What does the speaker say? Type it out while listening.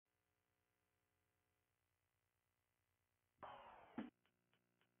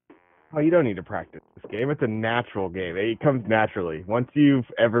Oh, you don't need to practice this game. It's a natural game. It comes naturally. Once you've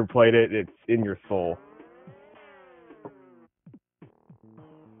ever played it, it's in your soul.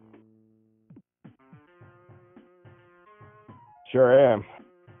 Sure am.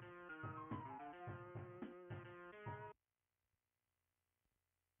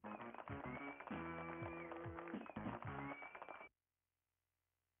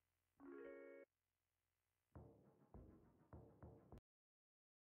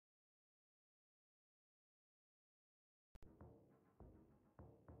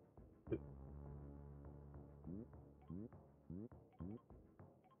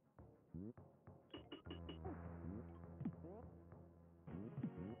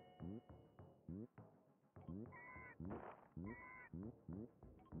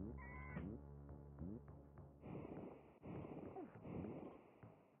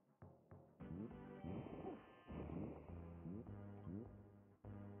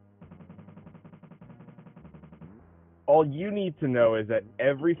 All you need to know is that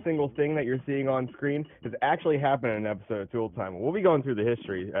every single thing that you're seeing on screen has actually happened in an episode of Tool Time. We'll be going through the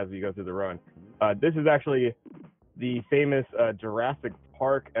history as we go through the run. This is actually the famous Jurassic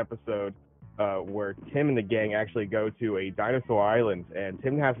Park episode where Tim and the gang actually go to a dinosaur island, and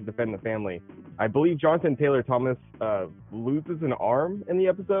Tim has to defend the family. I believe Jonathan Taylor Thomas loses an arm in the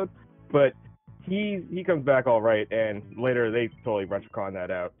episode, but he comes back all right, and later they totally retcon that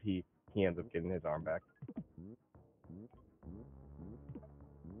out. He ends up getting his arm back.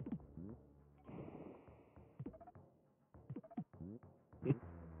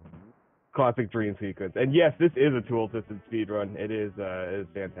 Classic dream sequence. And yes, this is a tool-assisted speedrun. It is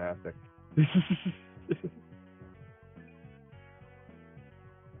fantastic.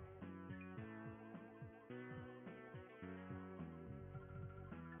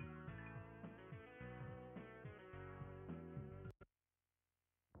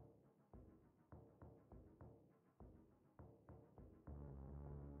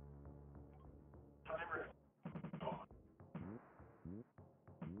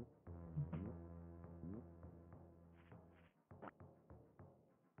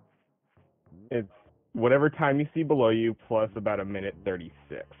 It's whatever time you see below you plus about a minute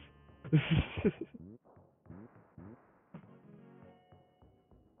 36.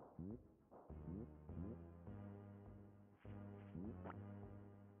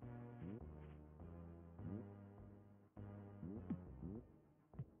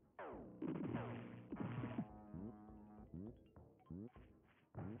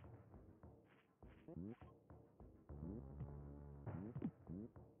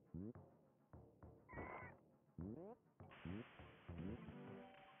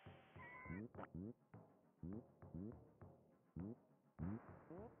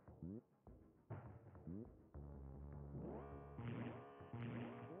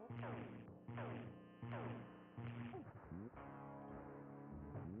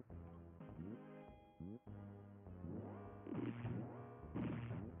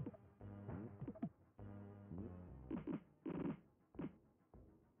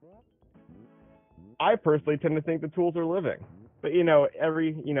 I personally tend to think the tools are living, but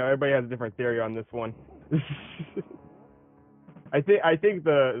everybody has a different theory on this one. I think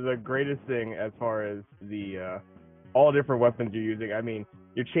the greatest thing as far as the all different weapons you're using. I mean,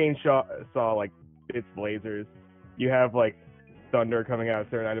 your chainsaw like it's lasers. You have like thunder coming out of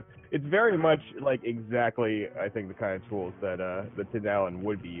certain items. It's very much like exactly I think the kind of tools that Tin Allen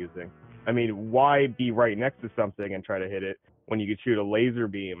would be using. I mean, why be right next to something and try to hit it when you could shoot a laser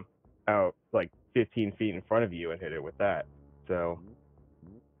beam out like 15 feet in front of you and hit it with that? So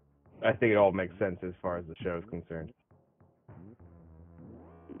I think it all makes sense as far as the show is concerned.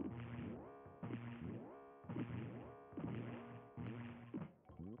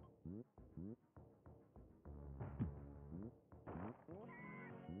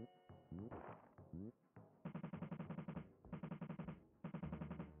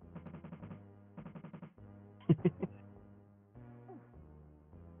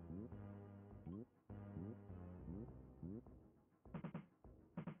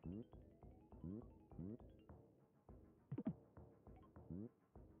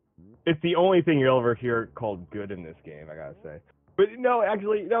 It's the only thing you'll ever hear called good in this game, I gotta say. But no,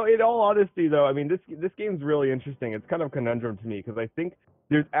 actually, no. In all honesty, though, I mean, this game's really interesting. It's kind of a conundrum to me because I think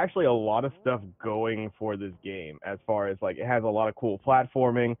there's actually a lot of stuff going for this game as far as like it has a lot of cool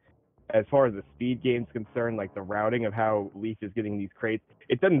platforming. As far as the speed game's concerned, like the routing of how Leaf is getting these crates,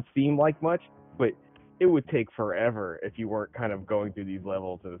 it doesn't seem like much, but it would take forever if you weren't kind of going through these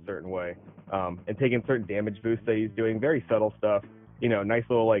levels in a certain way, and taking certain damage boosts that he's doing, very subtle stuff. Nice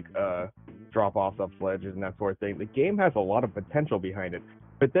little like drop offs up ledges and that sort of thing. The game has a lot of potential behind it.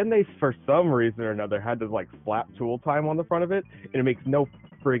 But then they, for some reason or another, had to like slap tool time on the front of it, and it makes no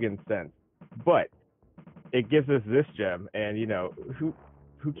friggin' sense. But it gives us this gem, and who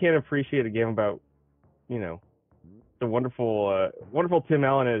can't appreciate a game about the wonderful Tim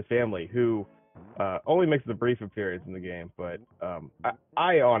Allen and his family, who only makes a brief appearance in the game, but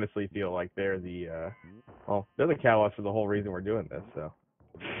I honestly feel like they're they're the catalyst for the whole reason we're doing this. So.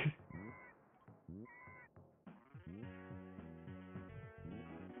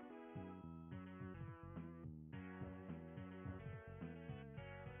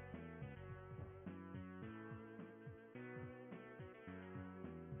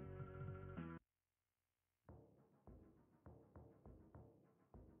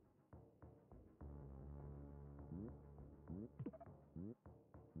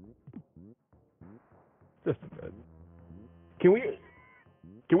 Just a bit. Can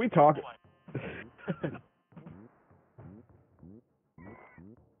we talk? Oh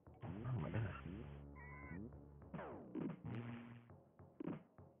my god.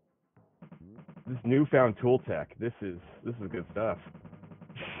 This newfound tool tech. This is good stuff.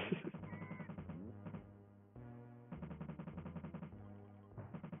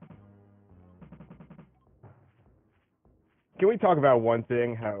 Can we talk about one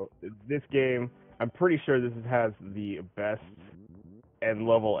thing? How this game, I'm pretty sure this has the best end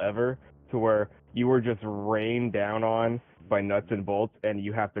level ever, to where you were just rained down on by nuts and bolts, and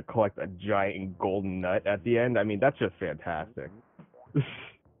you have to collect a giant golden nut at the end. I mean, that's just fantastic.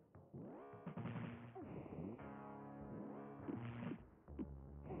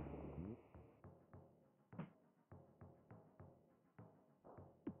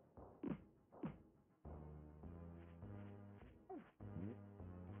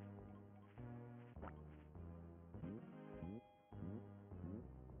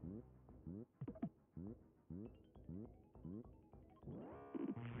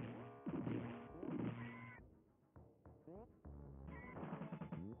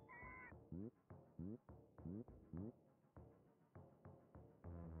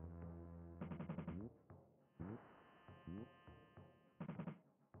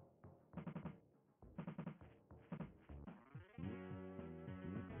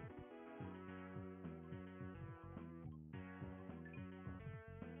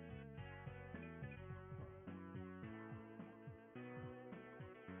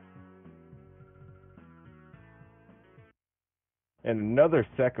 And another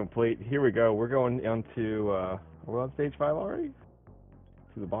set complete. Here we go. We're going on to we're on stage 5 already?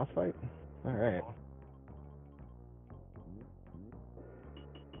 To the boss fight? Alright.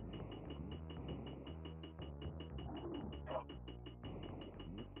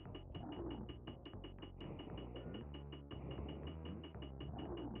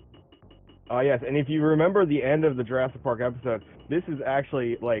 Yes, and if you remember the end of the Jurassic Park episode, this is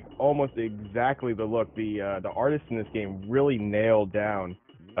actually like almost exactly the look. The artist in this game really nailed down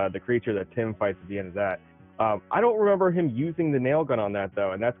the creature that Tim fights at the end of that. I don't remember him using the nail gun on that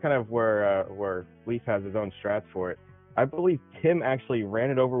though, and that's kind of where Leaf has his own strats for it. I believe Tim actually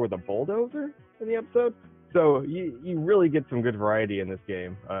ran it over with a bulldozer in the episode. So you really get some good variety in this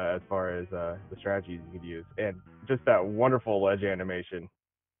game as far as the strategies you could use, and just that wonderful ledge animation.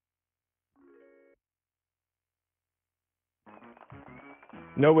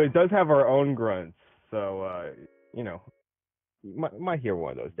 No, but it does have our own grunts, so you know, you might hear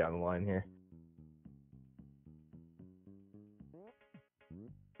one of those down the line here.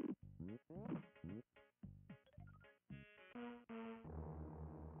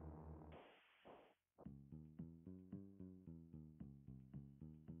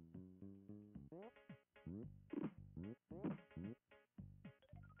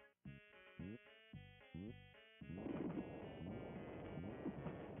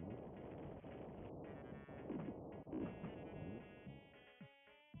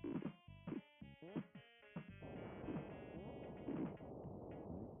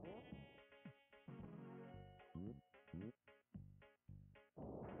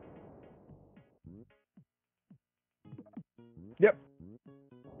 Yep.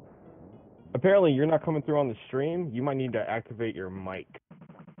 Apparently, you're not coming through on the stream. You might need to activate your mic.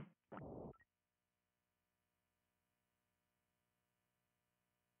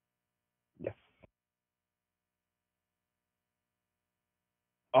 Yes.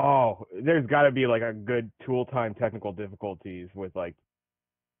 Oh, there's got to be like a good tool time technical difficulties with like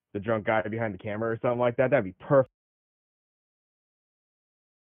the drunk guy behind the camera or something like that. That'd be perfect.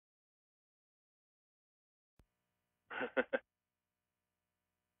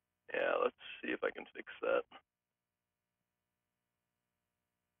 Yeah, let's see if I can fix that.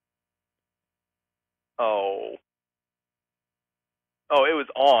 Oh. Oh, it was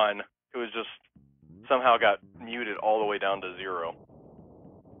on. It was just somehow got muted all the way down to 0.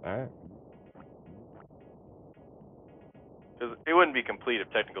 Alright. Because it wouldn't be complete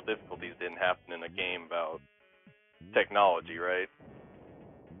if technical difficulties didn't happen in a game about technology, right?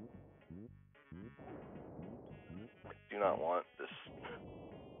 I do not want this.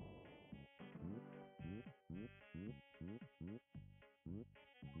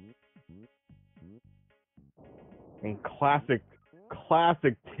 In classic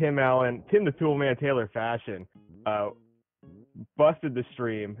Tim the Toolman Taylor fashion, busted the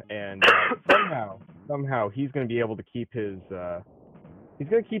stream, and somehow he's going to be able to keep his he's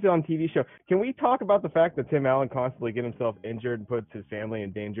going to keep it on TV show. Can we talk about the fact that Tim Allen constantly gets himself injured and puts his family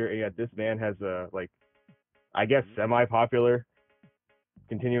in danger, and yet this man has a, like, I guess, semi-popular,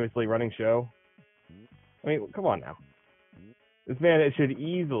 continuously running show? I mean, come on now. This man, it should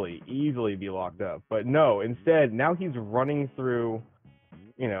easily be locked up. But no, instead, now he's running through,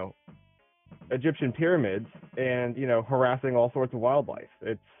 you know, Egyptian pyramids and, you know, harassing all sorts of wildlife.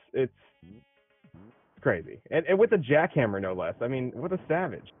 It's crazy. And with a jackhammer, no less. I mean, what a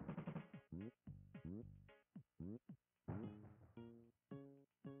savage.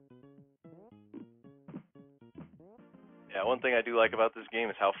 Yeah, one thing I do like about this game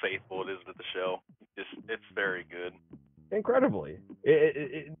is how faithful it is to the show. It's very good. Incredibly.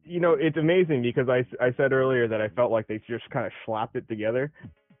 You know, it's amazing because I said earlier that I felt like they just kind of slapped it together,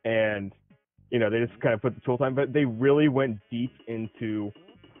 and, you know, they just kind of put the tool time, but they really went deep into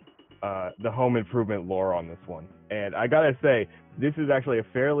the home improvement lore on this one. And I gotta say, this is actually a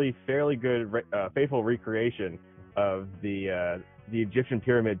fairly good faithful recreation of the Egyptian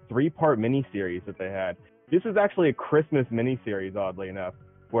pyramid 3-part miniseries that they had. This is actually a Christmas miniseries, oddly enough,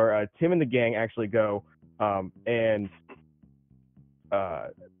 where Tim and the gang actually go and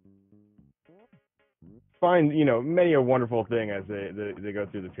find, you know, many a wonderful thing as they go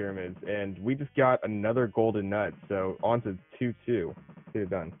through the pyramids. And we just got another golden nut, so on to 2-2. Get it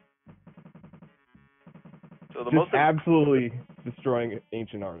done. So the just absolutely destroying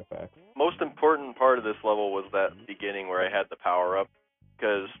ancient artifacts. Most important part of this level was that beginning where I had the power up,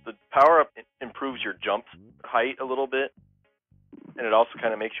 because the power up improves your jump height a little bit, and it also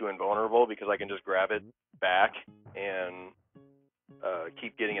kind of makes you invulnerable because I can just grab it back and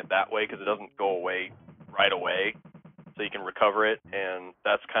keep getting it that way because it doesn't go away right away, so you can recover it, and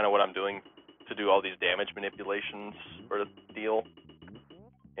that's kind of what I'm doing to do all these damage manipulations for the deal.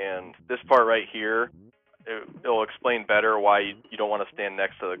 And this part right here, it'll explain better why you don't want to stand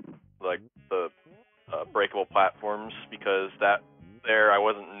next to the breakable platforms, because I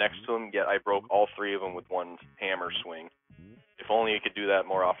wasn't next to them, yet I broke all 3 of them with one hammer swing. If only you could do that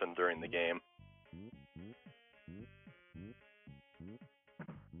more often during the game.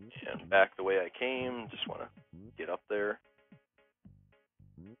 And back the way I came, just want to get up there.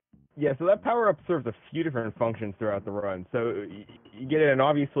 Yeah, so that power-up serves a few different functions throughout the run. So you get it, and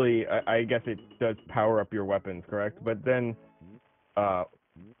obviously, I guess it does power up your weapons, correct? But then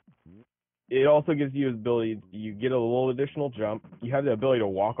it also gives you the ability, you get a little additional jump, you have the ability to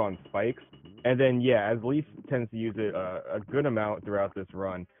walk on spikes, and then, yeah, as Leaf tends to use it a good amount throughout this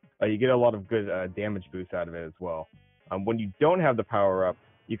run, you get a lot of good damage boosts out of it as well. When you don't have the power-up,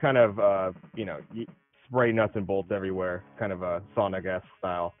 you kind of, you know, you spray nuts and bolts everywhere, kind of a Sonic-esque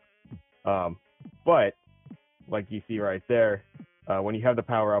style. But, like you see right there, when you have the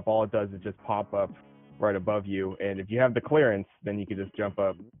power-up, all it does is just pop up right above you, and if you have the clearance, then you can just jump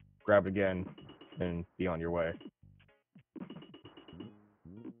up, grab it again, and be on your way.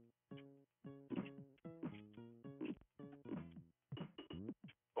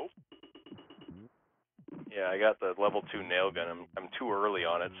 Oh. Yeah, I got the level 2 nail gun. I'm too early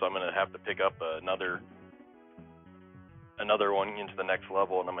on it, so I'm gonna have to pick up another one into the next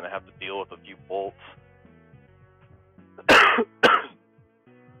level, and I'm gonna have to deal with a few bolts.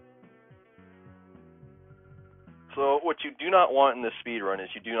 So what you do not want in this speed run is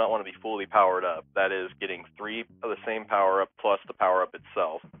you do not want to be fully powered up. That is, getting 3 of the same power up plus the power up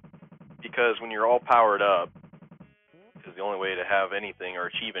itself. Because when you're all powered up, because the only way to have anything or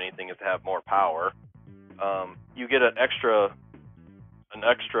achieve anything is to have more power, you get an extra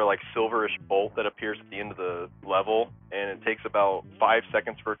like silverish bolt that appears at the end of the level, and it takes about 5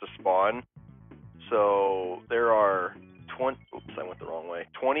 seconds for it to spawn. So there are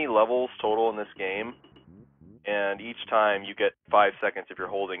 20 levels total in this game, and each time you get 5 seconds if you're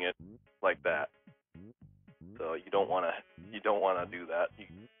holding it like that. So you don't want to do that.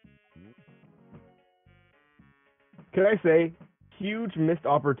 Can I say, huge missed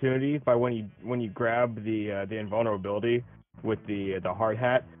opportunity by when you grab the invulnerability with the hard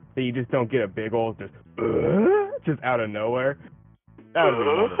hat, that you just don't get a big old just out of nowhere. That would be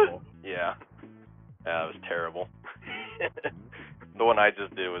wonderful. Yeah. That was terrible. The one I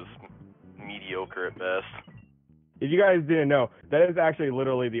just did was mediocre at best. If you guys didn't know, that is actually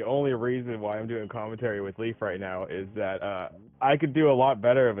literally the only reason why I'm doing commentary with Leaf right now, is that I could do a lot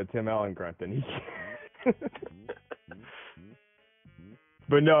better of a Tim Allen grunt than he can.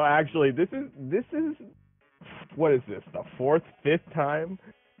 But no, actually, this is what is this? The fourth, fifth time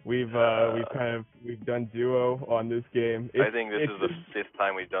we've done duo on this game. I think this is the fifth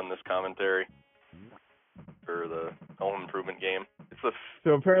time we've done this commentary for the home improvement game.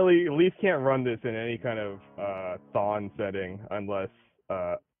 So apparently Leaf can't run this in any kind of Thon setting unless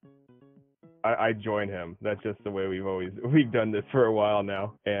I join him. That's just the way we've done this for a while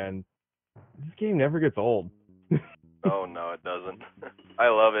now, and this game never gets old. Oh no, it doesn't. I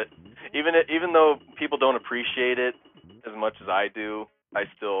love it. Even though people don't appreciate it as much as I do, I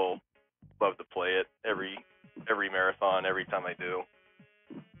still love to play it every marathon, every time I do.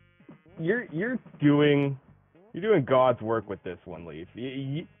 You're doing God's work with this one, Leaf.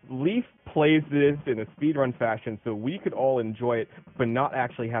 Leaf plays this in a speedrun fashion so we could all enjoy it, but not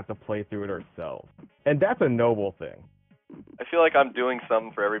actually have to play through it ourselves. And that's a noble thing. I feel like I'm doing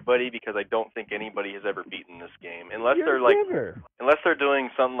something for everybody because I don't think anybody has ever beaten this game. Unless they're doing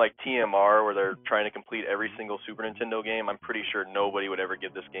something like TMR where they're trying to complete every single Super Nintendo game, I'm pretty sure nobody would ever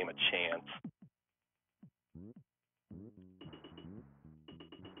give this game a chance.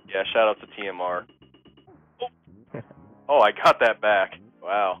 Yeah, shout out to TMR. Oh, I got that back.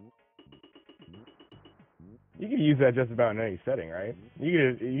 Wow. You can use that just about in any setting, right?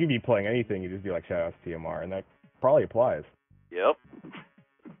 You could be playing anything, you just be like shout out to TMR, and that probably applies. Yep.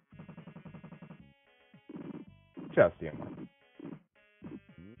 Shout out to TMR.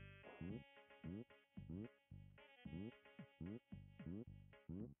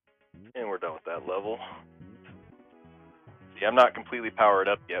 And we're done with that level. See, I'm not completely powered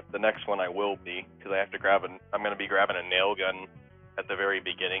up yet. The next one I will be, because I'm going to be grabbing a nail gun at the very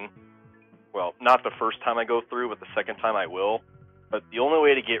beginning. Well, not the first time I go through, but the second time I will. But the only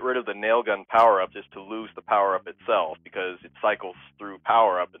way to get rid of the nail gun power-up is to lose the power-up itself, because it cycles through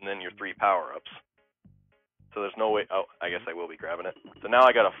power-up and then your 3 power-ups. So there's no way... Oh, I guess I will be grabbing it. So now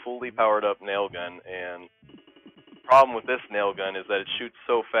I got a fully powered-up nail gun, and the problem with this nail gun is that it shoots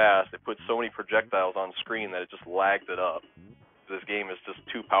so fast, it puts so many projectiles on screen that it just lags it up. This game is just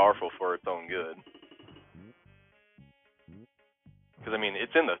too powerful for its own good. Because, I mean,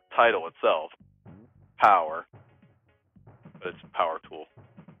 it's in the title itself. Power. But it's a power tool.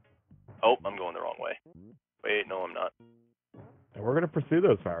 Oh, I'm going the wrong way. Wait, no, I'm not. And we're going to pursue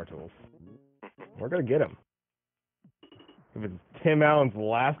those power tools. We're going to get them. If it's Tim Allen's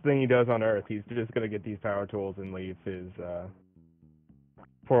last thing he does on Earth, he's just going to get these power tools and leave his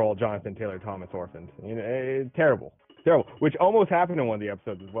poor old Jonathan Taylor Thomas orphaned. You know, terrible. Terrible. Which almost happened in one of the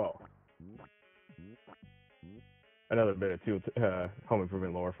episodes as well. Another bit of home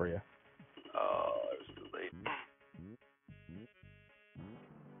improvement lore for you. Oh, I was too late.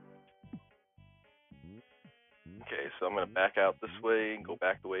 Okay, so I'm going to back out this way and go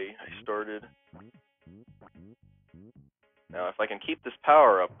back the way I started. Now, if I can keep this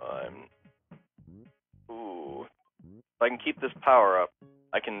power up, if I can keep this power up,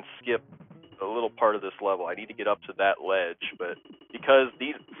 I can skip a little part of this level. I need to get up to that ledge, but because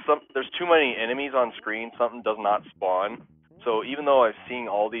there's too many enemies on screen, something does not spawn. So even though I've seen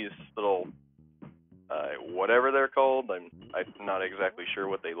all these little, whatever they're called, I'm not exactly sure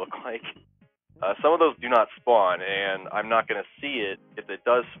what they look like. Some of those do not spawn, and I'm not going to see it if it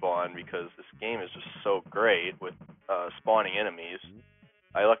does spawn because this game is just so great with spawning enemies.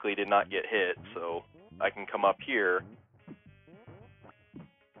 I luckily did not get hit, so I can come up here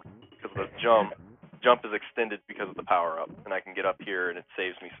because the jump is extended because of the power-up, and I can get up here and it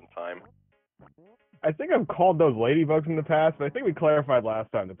saves me some time. I think I've called those ladybugs in the past, but I think we clarified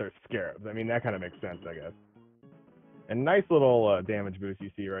last time that they're scarabs. I mean, that kind of makes sense, I guess. And nice little damage boost you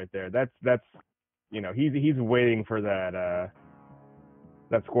see right there. That's you know, he's waiting for that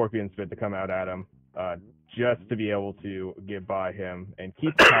scorpion spit to come out at him, just to be able to get by him and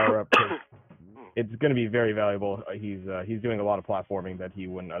keep the power up. It's going to be very valuable. He's doing a lot of platforming that he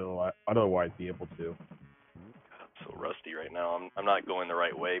wouldn't otherwise be able to. I'm so rusty right now. I'm not going the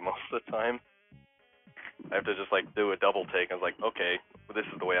right way most of the time. I have to just like do a double take. I was like, okay, well, this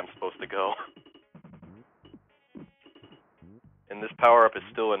is the way I'm supposed to go. And this power up is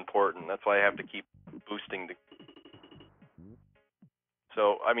still important. That's why I have to keep boosting the...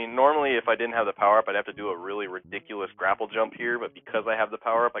 So, I mean, normally if I didn't have the power up, I'd have to do a really ridiculous grapple jump here, but because I have the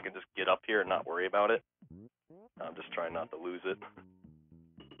power up, I can just get up here and not worry about it. I'm just trying not to lose it.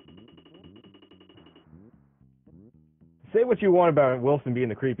 say what you want about Wilson being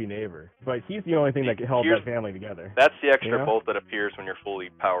the creepy neighbor, but he's the only thing that held that family together. That's the extra you know? bolt that appears when you're fully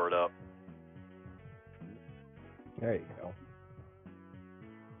powered up. There you go.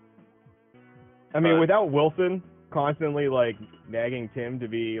 I mean, without Wilson constantly like nagging Tim to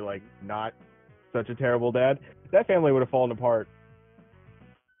be like not such a terrible dad, that family would have fallen apart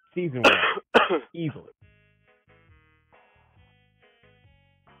season 1 easily.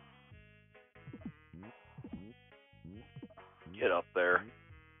 Get up there.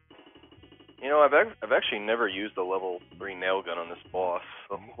 You know, I've actually never used a level 3 nail gun on this boss,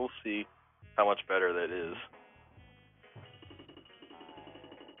 so we'll see how much better that is.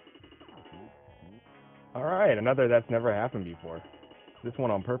 All right, another that's never happened before. This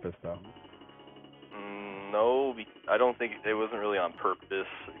one on purpose, though. No, I don't think it wasn't really on purpose.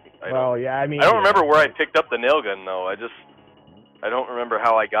 I don't remember where I picked up the nail gun, though. I don't remember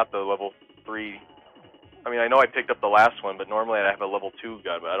how I got the level 3. I mean, I know I picked up the last one, but normally I have a level 2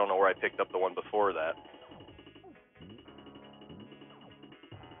 gun, but I don't know where I picked up the one before that.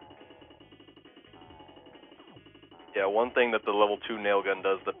 Yeah, one thing that the level 2 nail gun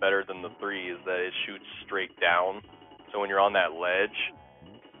does better than the 3 is that it shoots straight down. So when you're on that ledge,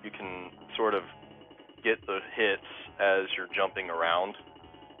 you can sort of get the hits as you're jumping around.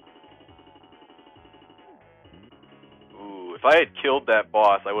 Ooh, if I had killed that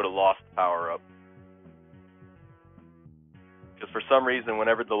boss, I would have lost the power-up. Because for some reason,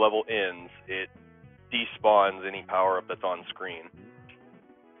 whenever the level ends, it despawns any power-up that's on screen.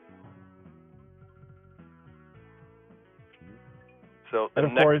 So the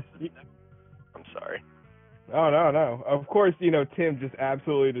and of course, I'm sorry. Oh, no. Of course, Tim just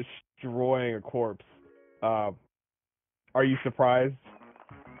absolutely destroying a corpse. Are you surprised?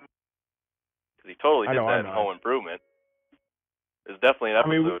 Because he totally did that in Home Improvement. There's definitely an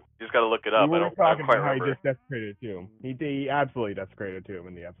episode. You just got to look it up. We were talking about how remember. He just desecrated a tomb. He absolutely desecrated a tomb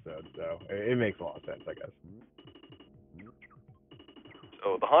in the episode, so it makes a lot of sense, I guess.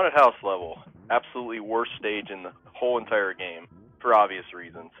 So the haunted house level, absolutely worst stage in the whole entire game, for obvious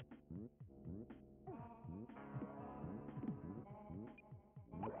reasons.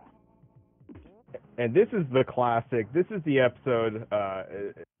 And this is the classic. This is the episode.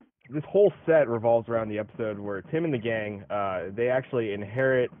 This whole set revolves around the episode where Tim and the gang they actually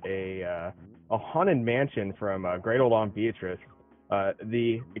inherit a haunted mansion from great old Aunt Beatrice.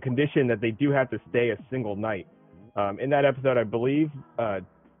 The condition that they do have to stay a single night. In that episode, I believe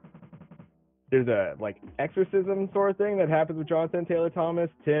there's a exorcism sort of thing that happens with Jonathan Taylor Thomas.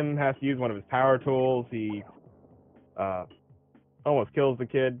 Tim has to use one of his power tools. He almost kills the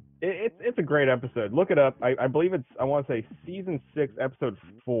kid. It's a great episode. Look it up. I believe I want to say season 6, episode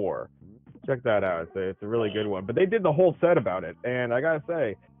 4. Check that out. It's a really good one. But they did the whole set about it, and I gotta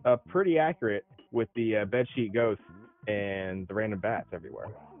say, pretty accurate with the bedsheet ghosts and the random bats everywhere.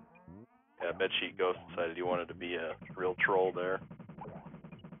 Yeah, bedsheet ghost decided he wanted to be a real troll there.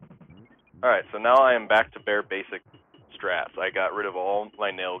 Alright, so now I am back to bare basic strats. I got rid of all my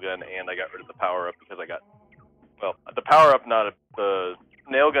nail gun, and I got rid of the power-up because I got... Well, the power-up, the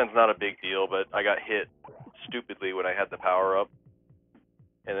nail gun's not a big deal, but I got hit stupidly when I had the power-up,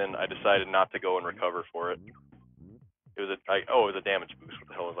 and then I decided not to go and recover for it. It was a damage boost. What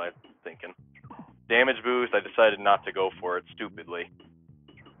the hell was I thinking? Damage boost, I decided not to go for it stupidly,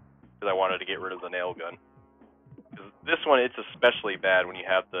 because I wanted to get rid of the nail gun. This one, it's especially bad when you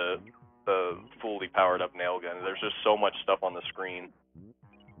have the fully powered up nail gun. There's just so much stuff on the screen.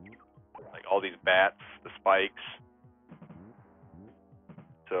 Like all these bats, the spikes.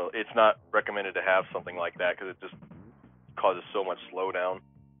 So it's not recommended to have something like that because it just causes so much slowdown.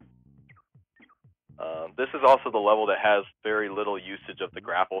 This is also the level that has very little usage of the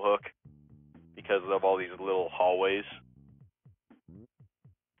grapple hook because of all these little hallways.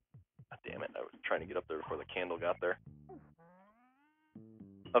 God damn it, I was trying to get up there before the candle got there.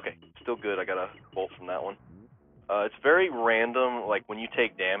 Okay, still good. I got a bolt from that one. It's very random. Like when you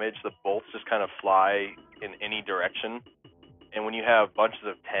take damage, the bolts just kind of fly in any direction. And when you have bunches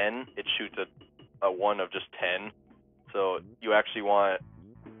of 10, it shoots a one of just 10. So you actually want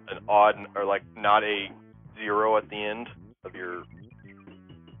an odd, or like not a 0 at the end of your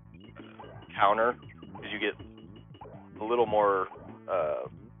counter, because you get a little more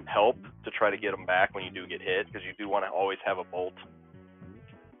help to try to get them back when you do get hit, because you do want to always have a bolt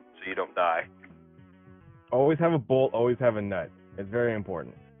so you don't die. Always have a bolt, always have a nut. It's very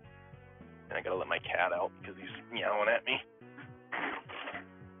important. And I gotta let my cat out because he's meowing at me.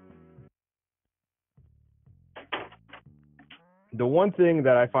 The one thing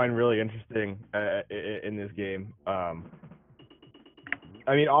that I find really interesting in this game,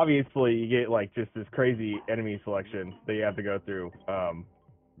 I mean, obviously, you get like just this crazy enemy selection that you have to go through,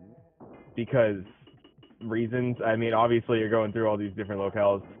 because reasons. I mean, obviously, you're going through all these different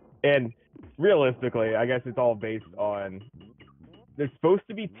locales, and realistically, I guess it's all based on. They're supposed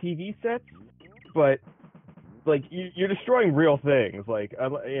to be TV sets, but like you're destroying real things. Like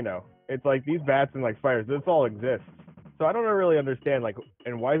you know, it's like these bats and like spiders. This all exists. So I don't really understand like,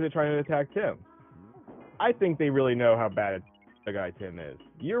 and why is it trying to attack Tim? I think they really know how bad the guy Tim is.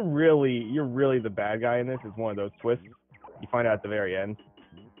 You're really the bad guy in this. It's one of those twists you find out at the very end.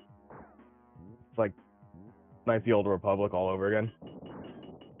 It's like Knights of the Old Republic all over again.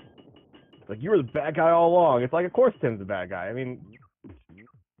 It's like you were the bad guy all along. It's like of course Tim's the bad guy. I mean,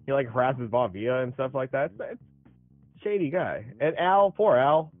 he like harasses Bon Via and stuff like that. It's a shady guy. And Al, poor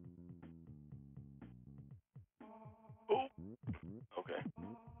Al. Oh. Okay.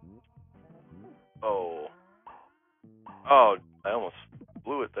 Oh. Oh, I almost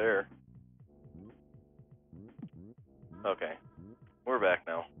blew it there. Okay. We're back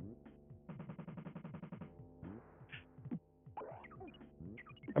now.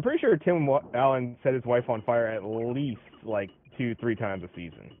 I'm pretty sure Tim Allen set his wife on fire at least like 2-3 times a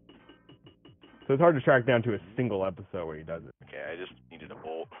season. So it's hard to track down to a single episode where he does it. Okay, I just needed a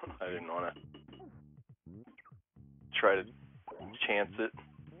bolt. I didn't want to try to chance it,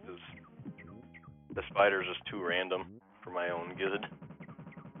 because the spider's just too random for my own good.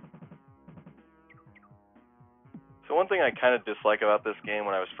 So one thing I kind of dislike about this game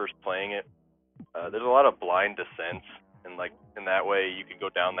when I was first playing it, there's a lot of blind descents, and like in that way you could go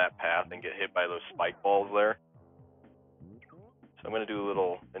down that path and get hit by those spike balls there. So I'm going to do a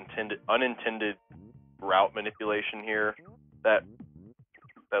little unintended route manipulation here. That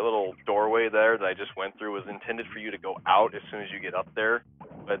little doorway there that I just went through was intended for you to go out as soon as you get up there,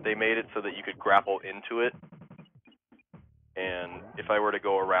 but they made it so that you could grapple into it. And if I were to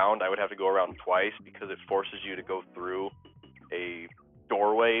go around, I would have to go around twice because it forces you to go through a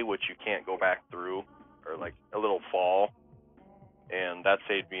doorway which you can't go back through, or like a little fall. And that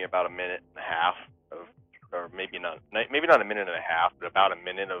saved me about a minute and a half of, or maybe not a minute and a half, but about a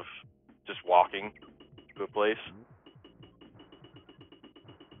minute of just walking to a place.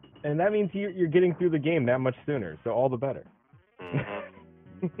 And that means you're getting through the game that much sooner, so all the better.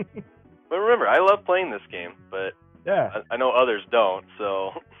 Mm-hmm. But remember, I love playing this game, but yeah, I know others don't,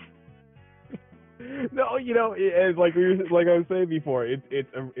 so. No, you know, like I was saying before,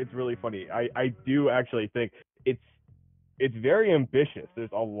 it's really funny. I do actually think it's very ambitious.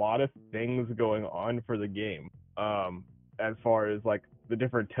 There's a lot of things going on for the game, as far as like the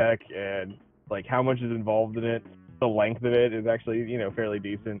different tech and like how much is involved in it. The length of it is actually, you know, fairly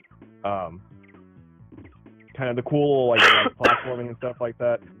decent. Kind of the cool like platforming and stuff like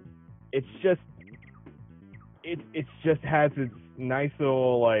that. It's just has its nice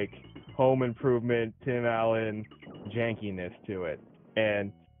little like home improvement Tim Allen jankiness to it,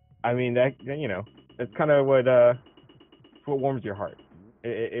 and I mean that, you know, that's kind of what warms your heart.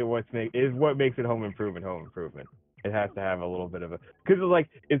 It what makes it home improvement. It has to have a little bit of a, because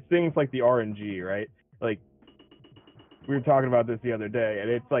it's things like the RNG, right? Like we were talking about this the other day, and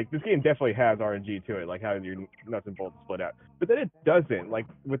it's like this game definitely has RNG to it, like how your nuts and bolts split out. But then it doesn't, like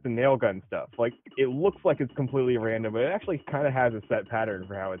with the nail gun stuff. Like it looks like it's completely random, but it actually kind of has a set pattern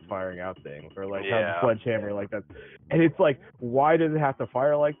for how it's firing out things, or like how the sledgehammer like that. And it's like, why does it have to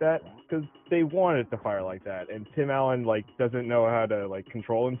fire like that? Because they want it to fire like that, and Tim Allen like doesn't know how to like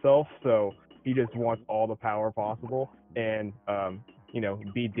control himself, so he just wants all the power possible. And you know,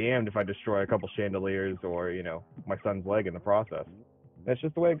 be damned if I destroy a couple chandeliers or, you know, my son's leg in the process. That's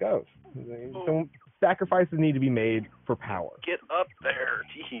just the way it goes. So sacrifices need to be made for power. Get up there,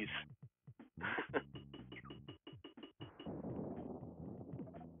 jeez.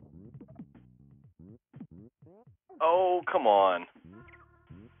 Oh, come on.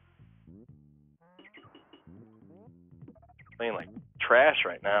 Playing like trash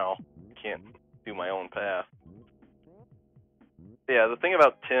right now. Can't do my own path. Yeah, the thing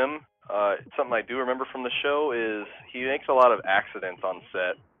about Tim, something I do remember from the show, is he makes a lot of accidents on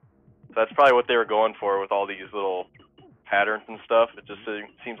set. So that's probably what they were going for with all these little patterns and stuff. It just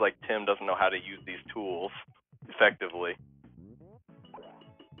seems like Tim doesn't know how to use these tools effectively.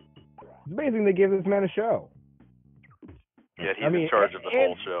 It's amazing they gave this man a show. Yeah, he's in charge of the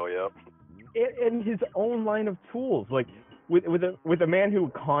whole show, yep. And his own line of tools, like with a man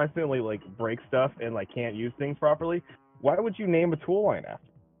who constantly like breaks stuff and like can't use things properly. Why would you name a tool line after?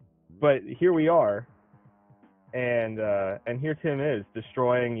 But here we are, and here Tim is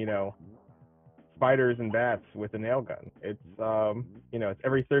destroying, you know, spiders and bats with a nail gun. It's you know, it's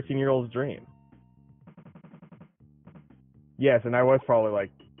every 13-year-old's dream. Yes, and I was probably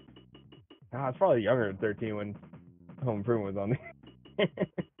like, I was probably younger than 13 when Home Improvement was on the.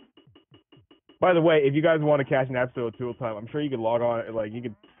 By the way, if you guys want to catch an episode of Tool Time, I'm sure you could log on, like you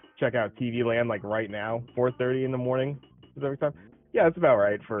could check out TV Land like right now, 4:30 in the morning. Is every time? Yeah, that's about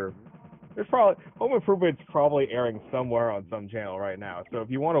right. There's probably Home Improvement's probably airing somewhere on some channel right now. So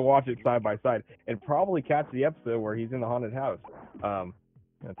if you want to watch it side by side and probably catch the episode where he's in the haunted house,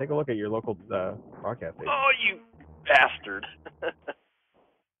 take a look at your local broadcast station. Oh, you bastard!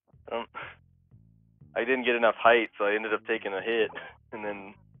 I didn't get enough height, so I ended up taking a hit, and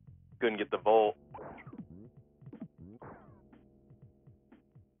then couldn't get the volt.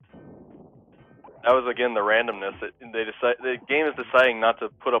 That was again the randomness. The game is deciding not to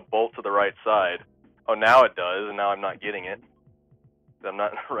put a bolt to the right side. Oh, now it does, and now I'm not getting it. I'm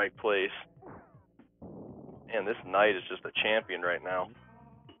not in the right place. Man, this knight is just a champion right now.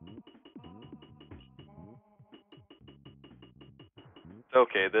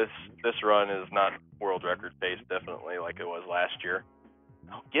 Okay, this run is not world record pace, definitely, like it was last year.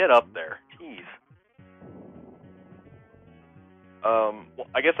 Oh, get up there. Jeez. Well,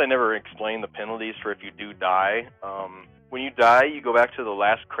 I guess I never explained the penalties for if you do die. When you die, you go back to the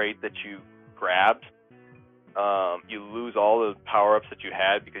last crate that you grabbed. You lose all the power-ups that you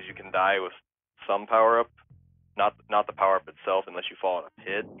had because you can die with some power-up, not the power-up itself unless you fall in a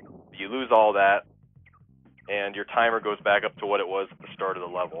pit. You lose all that, and your timer goes back up to what it was at the start of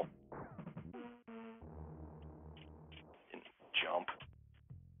the level. Jump.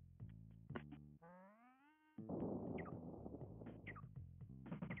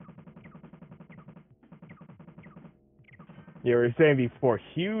 Yeah, we were saying before,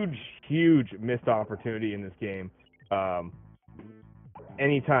 huge missed opportunity in this game.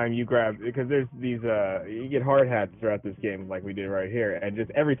 Anytime you grab, because there's these, you get hard hats throughout this game, like we did right here, and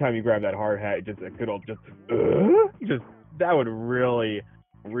just every time you grab that hard hat, just a good old just that would really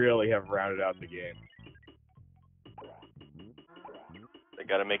have rounded out the game. They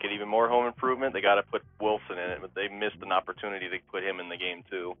got to make it even more Home Improvement. They got to put Wilson in it, but they missed an opportunity to put him in the game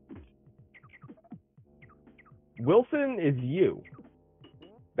too. Wilson is you.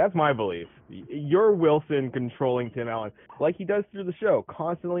 That's my belief. You're Wilson controlling Tim Allen, like he does through the show,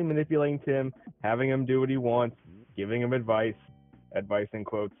 constantly manipulating Tim, having him do what he wants, giving him advice in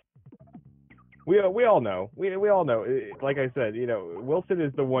quotes. We all know. We all know. Like I said, Wilson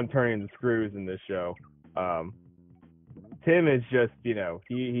is the one turning the screws in this show. Tim is just,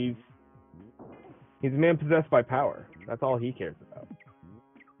 he's a man possessed by power. That's all he cares about.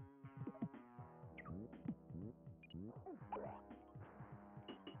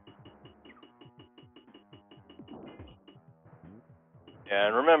 Yeah,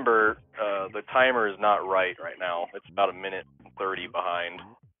 and remember, the timer is not right now. It's about 1 minute 30 behind.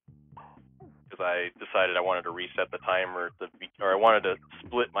 Because I decided I wanted to reset the timer, or I wanted to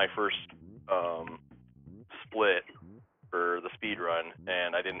split my first split for the speed run,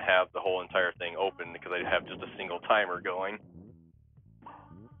 and I didn't have the whole entire thing open because I have just a single timer going.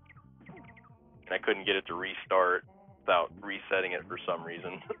 And I couldn't get it to restart without resetting it for some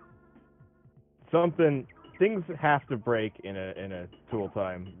reason. Things have to break in a Tool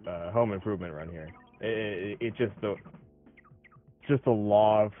Time Home Improvement run here. It's just the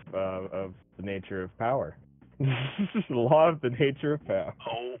law of the nature of power. The law of the nature of power.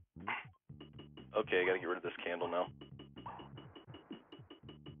 Oh. Okay, I gotta get rid of this candle now.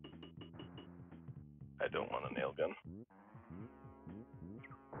 I don't want a nail gun.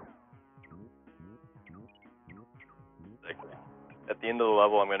 At the end of the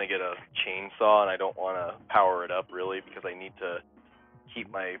level, I'm going to get a chainsaw, and I don't want to power it up, really, because I need to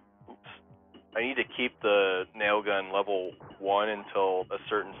keep the nail gun level 1 until a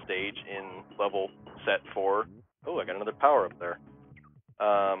certain stage in level set 4. Oh, I got another power up there.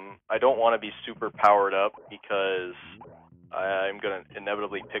 I don't want to be super powered up because I'm going to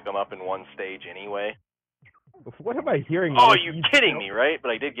inevitably pick them up in one stage anyway. What am I hearing? Oh, you're kidding me, right?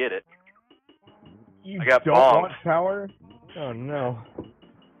 But I did get it. You I got don't bonked. want power? Oh, no.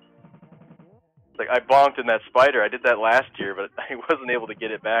 Like, I bonked in that spider. I did that last year, but I wasn't able to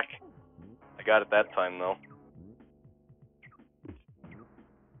get it back. I got it that time, though.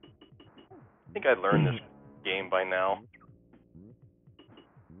 I think I learned this game by now.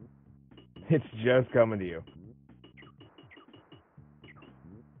 It's just coming to you.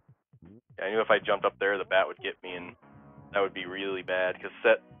 I knew if I jumped up there, the bat would get me, and that would be really bad.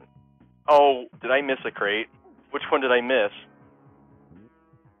 Oh, did I miss a crate? Which one did I miss?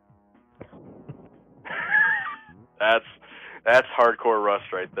 That's hardcore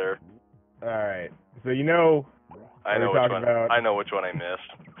rust right there. All right. So I know which one. I know which one I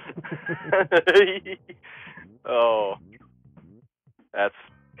missed. Oh, That's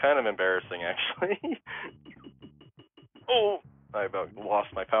kind of embarrassing, actually. Oh, I about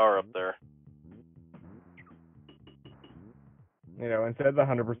lost my power up there. You know, instead of the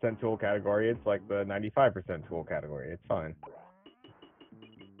 100% tool category, it's like the 95% tool category. It's fine.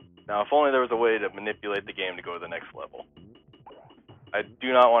 Now, if only there was a way to manipulate the game to go to the next level. I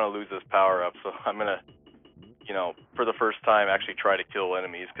do not want to lose this power up, so I'm gonna, you know, for the first time, actually try to kill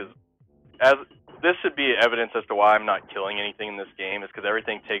enemies, because this should be evidence as to why I'm not killing anything in this game, is because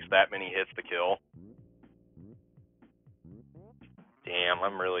everything takes that many hits to kill. Damn,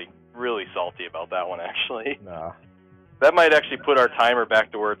 I'm really, really salty about that one, actually. Nah. That might actually put our timer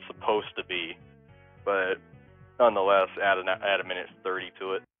back to where it's supposed to be, but nonetheless, add a minute 30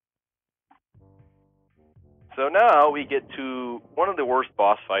 to it. So now we get to one of the worst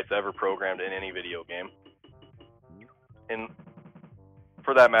boss fights ever programmed in any video game. And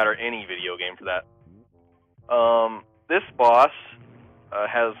for that matter, any video game for that. This boss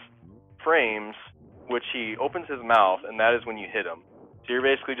has frames which he opens his mouth, and that is when you hit him. So you're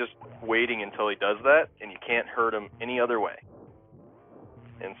basically just waiting until he does that, and you can't hurt him any other way.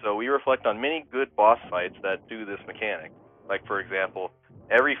 And so we reflect on many good boss fights that do this mechanic. Like, for example,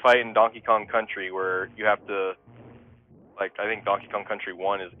 every fight in Donkey Kong Country where you have to, like, I think Donkey Kong Country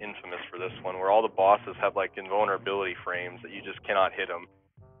 1 is infamous for this one, where all the bosses have, like, invulnerability frames that you just cannot hit them.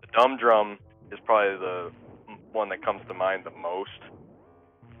 The Dumb Drum is probably the one that comes to mind the most.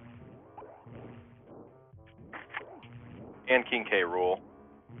 And King K. Rool.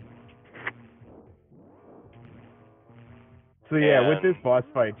 So yeah, with this boss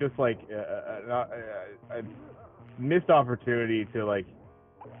fight, just like a missed opportunity to, like,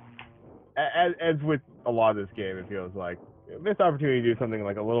 as with a lot of this game, it feels like missed opportunity to do something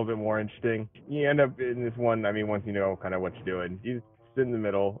like a little bit more interesting. You end up in this one. I mean, once you know kind of what you're doing, you just sit in the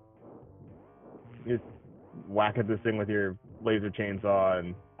middle, you just whack at this thing with your laser chainsaw,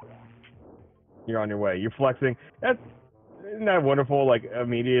 and you're on your way. You're flexing. Isn't that wonderful? Like,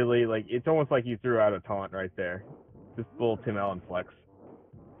 immediately, like, it's almost like you threw out a taunt right there. This little Tim Allen flex.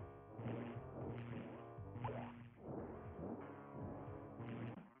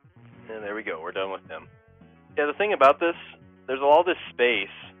 And there we go, we're done with him. Yeah, the thing about this, there's all this space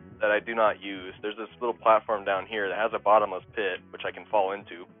that I do not use. There's this little platform down here that has a bottomless pit, which I can fall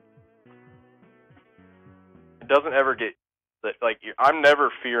into. It doesn't ever get, like, I'm never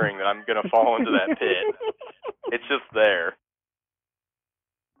fearing that I'm going to fall into that pit. It's just there.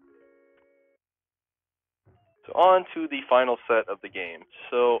 So on to the final set of the game.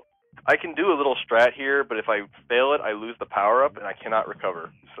 So I can do a little strat here, but if I fail it, I lose the power-up and I cannot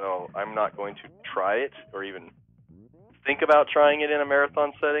recover. So I'm not going to try it or even think about trying it in a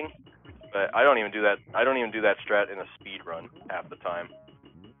marathon setting. But I don't even do that. I don't even do that strat in a speed run half the time.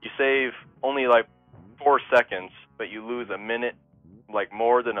 You save only like 4 seconds, but you lose a minute, like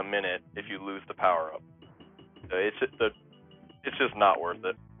more than a minute, if you lose the power-up. So it's just not worth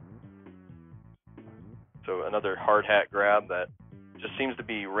it. So another hard hat grab that just seems to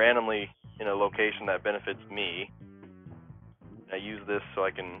be randomly in a location that benefits me. I use this so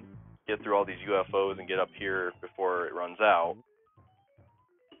I can get through all these UFOs and get up here before it runs out.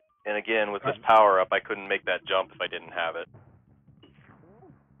 And again, with this power up, I couldn't make that jump if I didn't have it.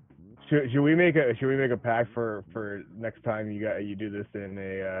 Should we make a pact for next time you do this in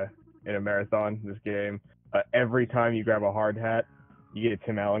a marathon, this game? Every time you grab a hard hat, you get a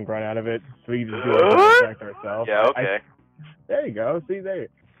Tim Allen grunt out of it, so we can just do it back ourselves. Yeah, okay. There you go. See, there.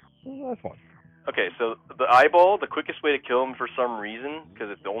 Well, that's one. Okay, so the eyeball, the quickest way to kill him for some reason, because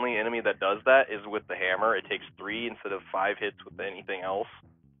it's the only enemy that does that, is with the hammer. It takes 3 instead of 5 hits with anything else.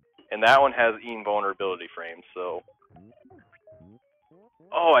 And that one has invulnerability frames, so...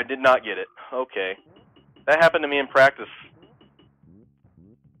 Oh, I did not get it. Okay. That happened to me in practice.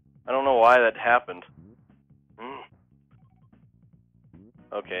 I don't know why that happened.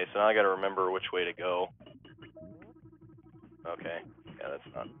 Okay, so now I gotta remember which way to go. Okay, yeah,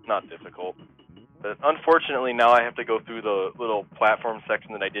 that's not difficult. But unfortunately, now I have to go through the little platform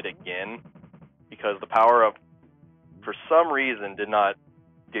section that I did again, because the power-up, for some reason, did not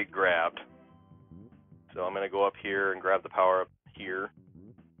get grabbed. So I'm gonna go up here and grab the power-up here.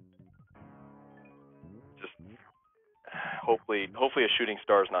 Just hopefully a shooting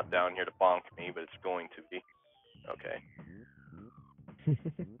star is not down here to bonk me, but it's going to be. Okay.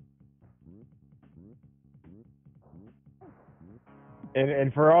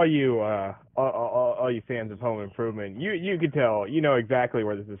 And for all you fans of Home Improvement, you can tell, you know exactly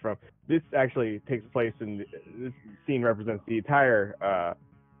where this is from. This actually takes place this scene represents the entire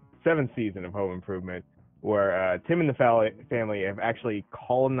 7th season of Home Improvement, where Tim and the family have actually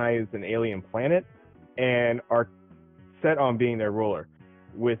colonized an alien planet and are set on being their ruler,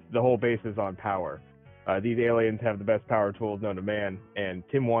 with the whole basis on power. These aliens have the best power tools known to man, and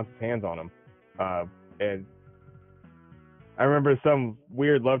Tim wants his hands on them. And I remember some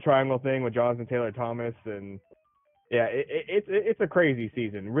weird love triangle thing with Jonathan Taylor Thomas, and yeah, it's a crazy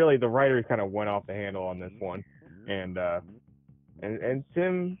season. Really, the writers kind of went off the handle on this one, and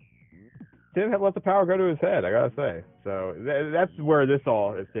Tim had let the power go to his head, I gotta say. So that's where this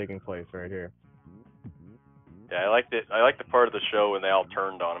all is taking place right here. Yeah, I liked it. I liked the part of the show when they all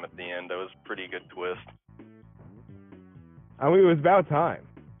turned on him at the end. That was a pretty good twist. I mean, it was about time.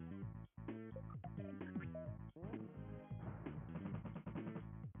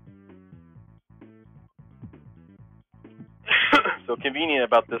 So convenient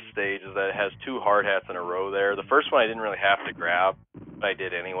about this stage is that it has 2 hard hats in a row there. The first one I didn't really have to grab, but I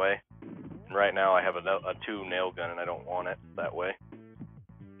did anyway. And right now I have a 2 nail gun and I don't want it that way.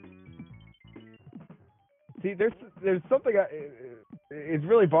 See, there's something it's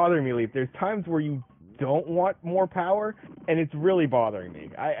really bothering me, Leaf. There's times where you don't want more power, and it's really bothering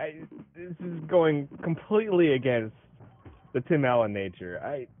me. This is going completely against the Tim Allen nature.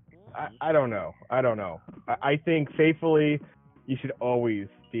 I don't know. I think faithfully, you should always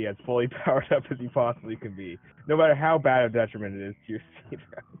be as fully powered up as you possibly can be, no matter how bad a detriment it is to your speed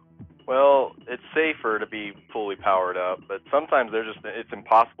run. Well, it's safer to be fully powered up, but sometimes it's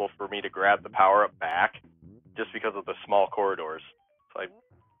impossible for me to grab the power up back just because of the small corridors. So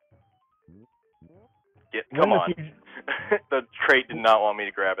come on. The crate did not want me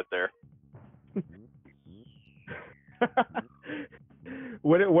to grab it there.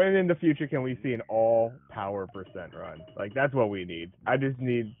 When in the future can we see an all power percent run? Like, that's what we need. I just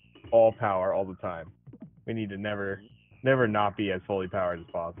need all power all the time. We need to never not be as fully powered as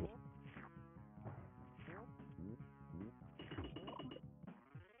possible.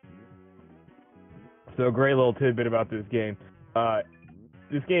 So a great little tidbit about this game. I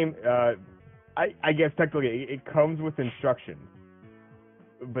guess technically it comes with instructions,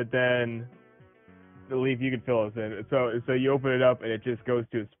 but then the Leaf, you can fill us in. So you open it up and it just goes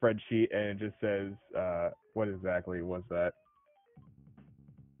to a spreadsheet and it just says what exactly was that?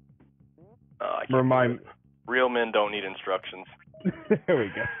 Real men don't need instructions. There we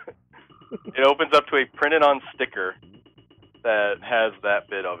go. It opens up to a printed on sticker that has that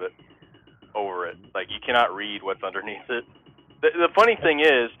bit of it over it. Like, you cannot read what's underneath it. The funny thing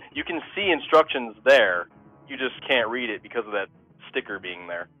is, you can see instructions there, you just can't read it because of that sticker being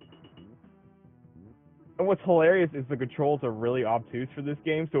there. And what's hilarious is the controls are really obtuse for this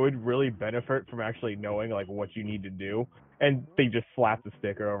game, so it'd really benefit from actually knowing like what you need to do. And they just slap the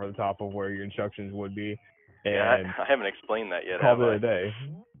sticker over the top of where your instructions would be. And yeah, I haven't explained that yet. Called it a day.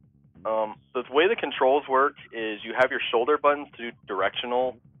 The way the controls work is you have your shoulder buttons to do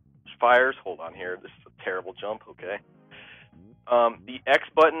directional fires. Hold on here. This is a terrible jump. Okay. The X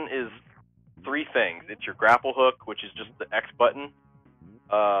button is 3 things. It's your grapple hook, which is just the X button.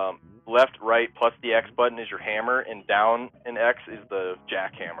 Left, right, plus the X button is your hammer, and down and X is the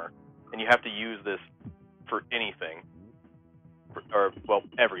jackhammer. And you have to use this for anything, well,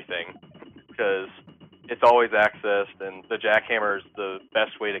 everything, because it's always accessed, and the jackhammer is the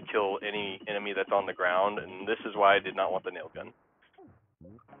best way to kill any enemy that's on the ground, and this is why I did not want the nail gun.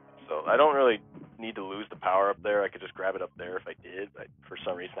 So I don't really need to lose the power up there. I could just grab it up there if I did, but for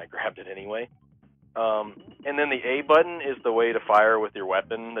some reason I grabbed it anyway. And then the A button is the way to fire with your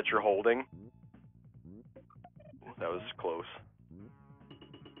weapon that you're holding. That was close.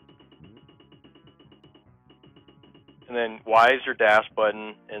 And then Y is your dash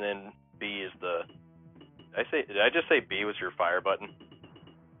button, and then B is the... Did I just say B was your fire button?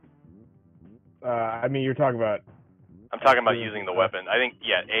 I mean, you're talking about... I'm talking about using the weapon. I think,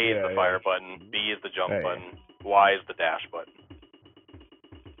 yeah, A is the fire button, B is the jump button, Y is the dash button.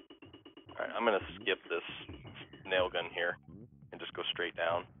 Alright, I'm going to skip this nail gun here and just go straight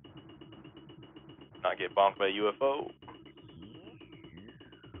down. Not get bonked by a UFO.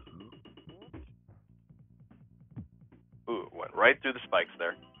 Ooh, went right through the spikes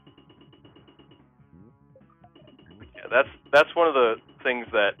there. Yeah, that's one of the things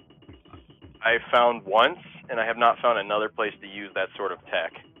that I found once, and I have not found another place to use that sort of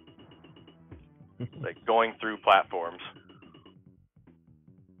tech. Like going through platforms.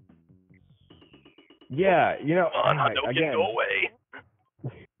 Yeah, you know, again, go away.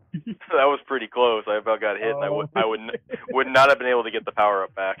 That was pretty close. I about got hit, and I would not have been able to get the power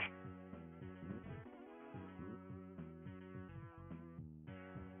up back.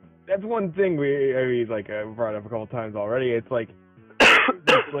 That's one thing I've brought up a couple times already. It's like,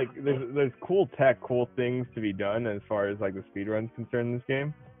 there's cool tech, cool things to be done as far as like the speedrun's concerned in this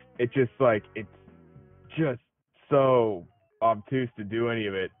game. It's just so obtuse to do any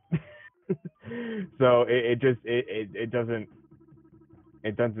of it. So it doesn't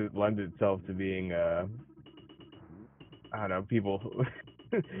lend itself to being I don't know, people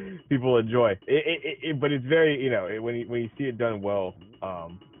people enjoy it, but it's very, when you see it done well,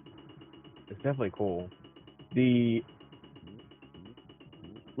 it's definitely cool. The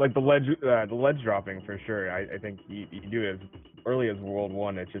the ledge dropping for sure. I think you do it as early as World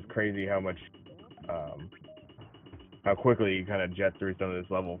 1. It's just crazy how much how quickly you kind of jet through some of this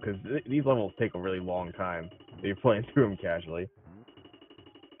level, because these levels take a really long time if you're playing through them casually.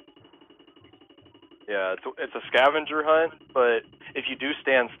 Yeah, it's a scavenger hunt, but if you do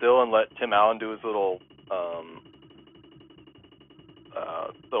stand still and let Tim Allen do his little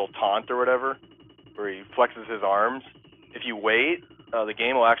taunt or whatever, where he flexes his arms, if you wait, the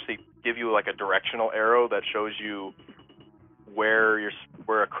game will actually give you like a directional arrow that shows you where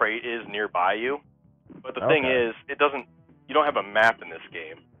a crate is nearby you. But the thing is, you don't have a map in this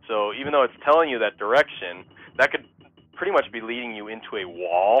game. So even though it's telling you that direction, that could pretty much be leading you into a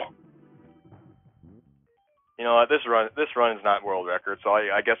wall. You know, this run is not world record, so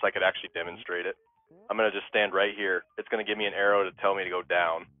I guess I could actually demonstrate it. I'm going to just stand right here. It's going to give me an arrow to tell me to go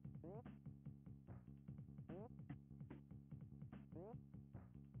down.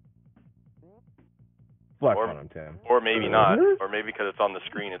 Flex on him, Tim. Or maybe not. Or maybe because it's on the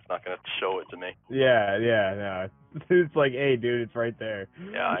screen, it's not going to show it to me. Yeah, no. It's like, hey, dude, it's right there.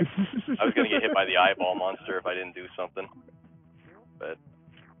 Yeah, I was going to get hit by the eyeball monster if I didn't do something. But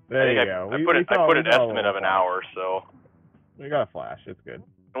there you go. I put an estimate of an hour, so. We got a flash. It's good.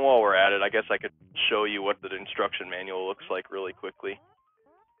 And while we're at it, I guess I could show you what the instruction manual looks like really quickly.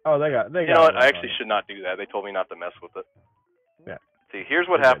 Oh, they got. You know what? I actually should not do that. They told me not to mess with it. Yeah. See, here's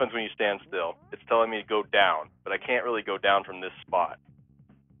what happens when you stand still. It's telling me to go down, but I can't really go down from this spot.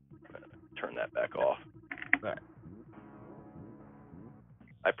 Turn that back off. All right.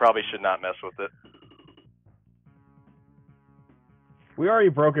 I probably should not mess with it. We already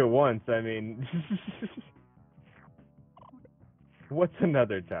broke it once. I mean, what's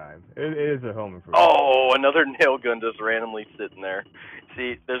another time? It is a home improvement. Oh, another nail gun just randomly sitting there.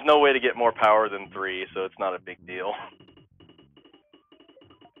 See, there's no way to get more power than 3, so it's not a big deal.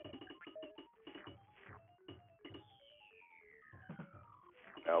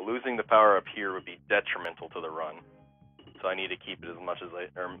 Now, losing the power up here would be detrimental to the run, so I need to keep it as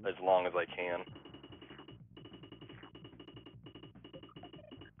long as I can.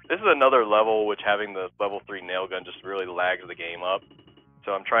 This is another level which having the level 3 nail gun just really lags the game up,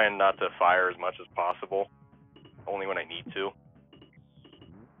 so I'm trying not to fire as much as possible, only when I need to.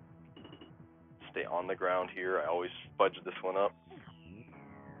 Stay on the ground here. I always fudge this one up.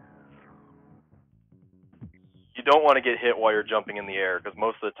 You don't want to get hit while you're jumping in the air, because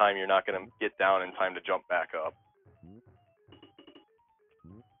most of the time you're not going to get down in time to jump back up.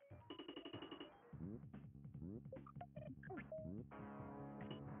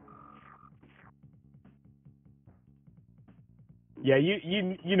 Yeah,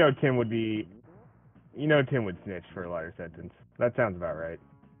 you know Tim would be, Tim would snitch for a lighter sentence. That sounds about right.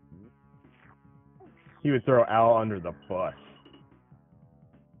 He would throw Al under the bus.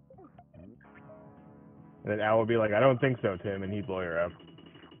 And then Al would be like, I don't think so, Tim, and he'd lawyer up.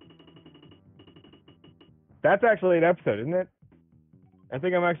 That's actually an episode, isn't it? I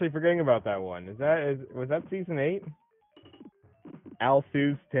think I'm actually forgetting about that one. Was that season 8? Al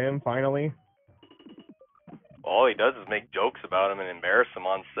sues Tim, finally? All he does is make jokes about him and embarrass him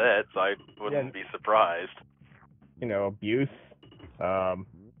on set, so I wouldn't be surprised. Abuse.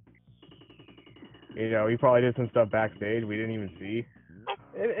 He probably did some stuff backstage we didn't even see.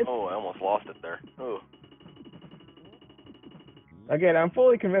 Oh, I almost lost it there. Oh. Again, I'm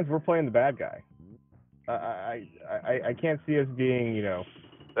fully convinced we're playing the bad guy. I can't see us being,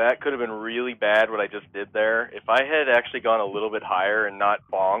 That could have been really bad what I just did there. If I had actually gone a little bit higher and not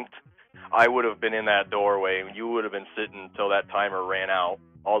bonked, I would have been in that doorway, and you would have been sitting until that timer ran out,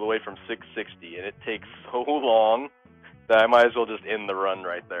 all the way from 660, and it takes so long that I might as well just end the run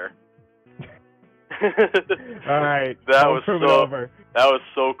right there. All right, that was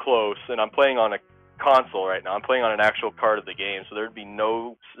so close, and I'm playing on a console right now. I'm playing on an actual card of the game, so there'd be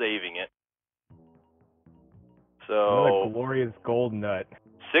no saving it. So another glorious gold nut.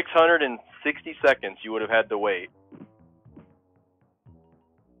 660 seconds you would have had to wait.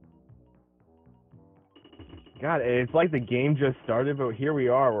 God, it's like the game just started, but here we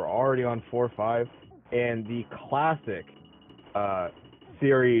are. We're already on 4-5, and the classic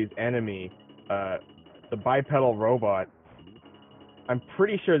series enemy, the bipedal robot. I'm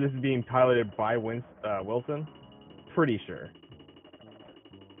pretty sure this is being piloted by Wilson. Pretty sure.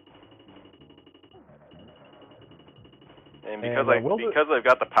 And because And, because I've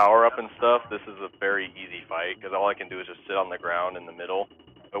got the power up and stuff, this is a very easy fight because all I can do is just sit on the ground in the middle.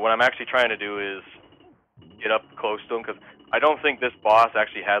 But what I'm actually trying to do is get up close to him because I don't think this boss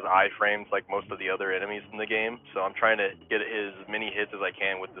actually has iframes like most of the other enemies in the game. So I'm trying to get as many hits as I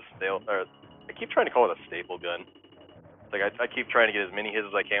can with this I keep trying to call it a staple gun. Like I keep trying to get as many hits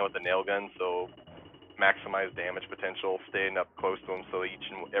as I can with the nail gun, so maximize damage potential, staying up close to him so each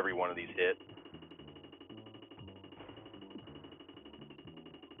and every one of these hit.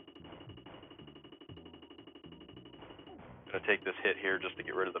 I'm gonna take this hit here just to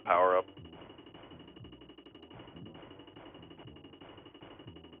get rid of the power up.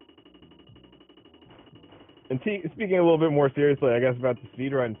 And speaking a little bit more seriously, I guess, about the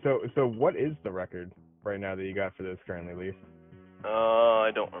speedrun, so what is the record right now that you got for this currently, Leaf?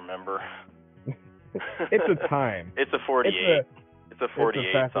 I don't remember. It's a time. It's a 48. It's a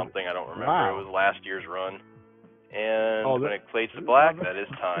 48 something. I don't remember. Wow. It was last year's run. And when it fades to black, that is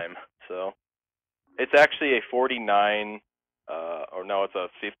time. So it's actually a 49, or no, it's a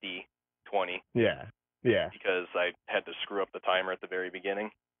 50-20. Yeah. Yeah. Because I had to screw up the timer at the very beginning.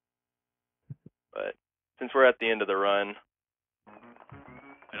 But since we're at the end of the run,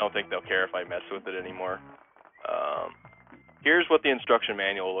 I don't think they'll care if I mess with it anymore. Here's what the instruction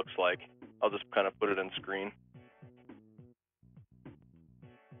manual looks like. I'll just kind of put it on screen.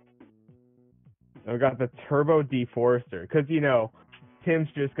 I got the Turbo Deforester, because, you know, Tim's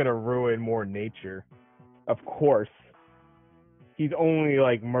just going to ruin more nature. Of course. He's only,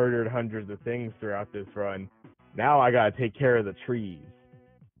 like, murdered hundreds of things throughout this run. Now I got to take care of the trees.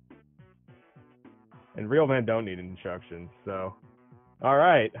 And real men don't need instructions, so. All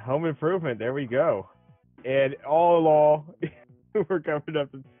right, home improvement, there we go. And all in all, we're coming up,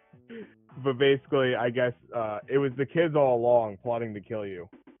 but basically, I guess, it was the kids all along plotting to kill you.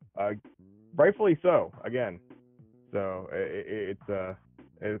 Rightfully so, again. So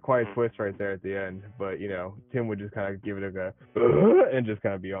it's quite a twist right there at the end. But, you know, Tim would just kind of give it a go and just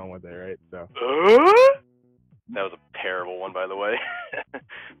kind of be on with it, right? So. That was a terrible one, by the way.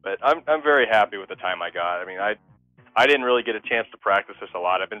 But I'm very happy with the time I got. I mean, I didn't really get a chance to practice this a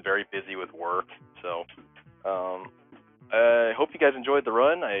lot. I've been very busy with work, so I hope you guys enjoyed the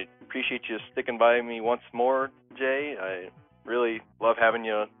run. I appreciate you sticking by me once more, Jay. I really love having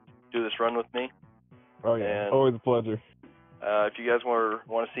you do this run with me. Oh yeah, and, always a pleasure. If you guys want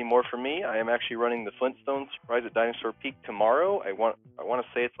to see more from me, I am actually running the Flintstones Rise at Dinosaur Peak tomorrow. I want to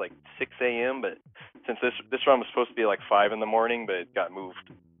say it's like 6 a.m., but since this run was supposed to be like 5 in the morning, but it got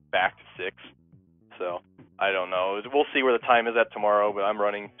moved back to 6. So I don't know. We'll see where the time is at tomorrow, but I'm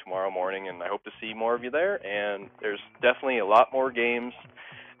running tomorrow morning, and I hope to see more of you there. And there's definitely a lot more games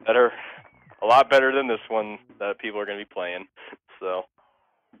that are a lot better than this one that people are going to be playing. So,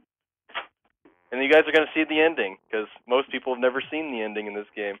 and you guys are going to see the ending, because most people have never seen the ending in this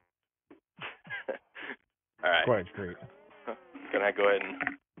game. All right. Quite great. I'm going to go ahead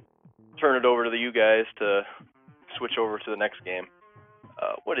and turn it over to you guys to switch over to the next game.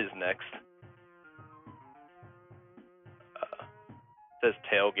 What is next? It says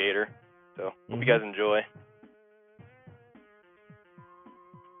Tailgater. So, hope you guys enjoy.